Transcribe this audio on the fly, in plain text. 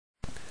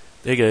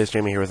Hey guys,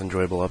 Jamie here with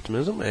Enjoyable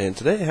Optimism, and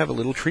today I have a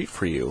little treat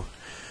for you.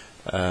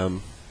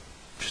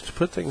 Just to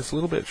put things a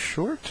little bit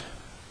short.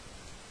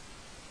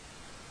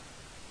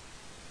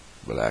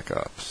 Black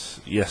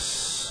Ops.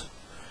 Yes.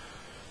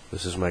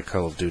 This is my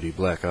Call of Duty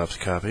Black Ops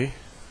copy.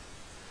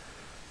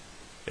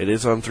 It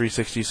is on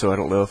 360, so I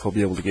don't know if I'll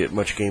be able to get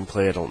much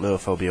gameplay. I don't know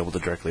if I'll be able to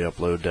directly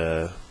upload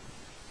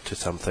to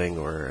something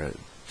or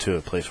to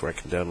a place where I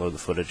can download the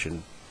footage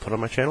and put on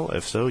my channel.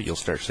 If so, you'll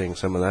start seeing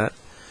some of that.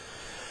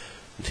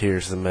 And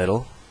here's the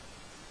medal.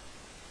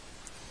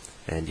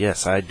 And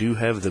yes, I do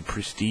have the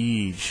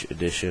Prestige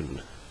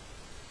Edition.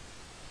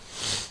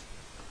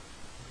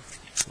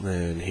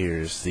 And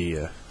here's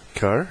the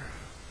car.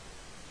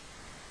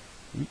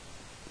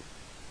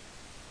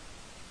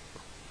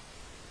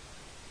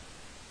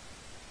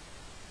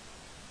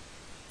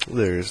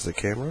 There's the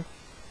camera.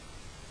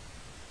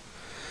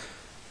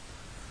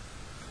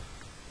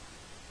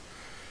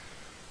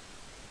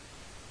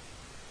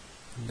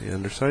 The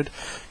underside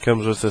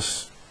comes with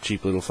this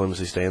cheap little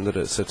flimsy stand that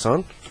it sits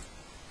on.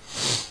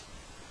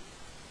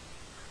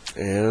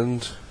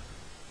 And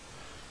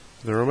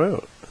the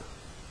remote.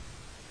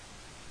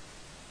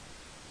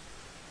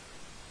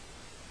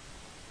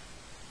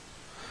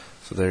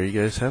 So there you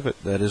guys have it.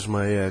 That is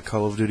my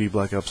Call of Duty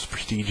Black Ops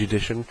Prestige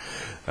Edition.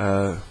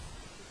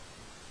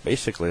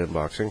 Basically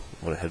unboxing.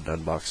 Went ahead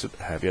and unboxed it.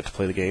 I have yet to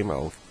play the game.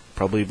 I'll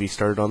probably be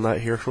started on that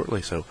here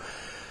shortly. So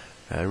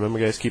remember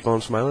guys, keep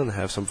on smiling,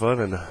 have some fun,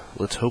 and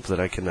let's hope that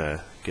I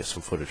can get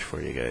some footage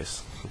for you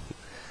guys.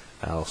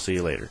 I'll see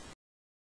you later.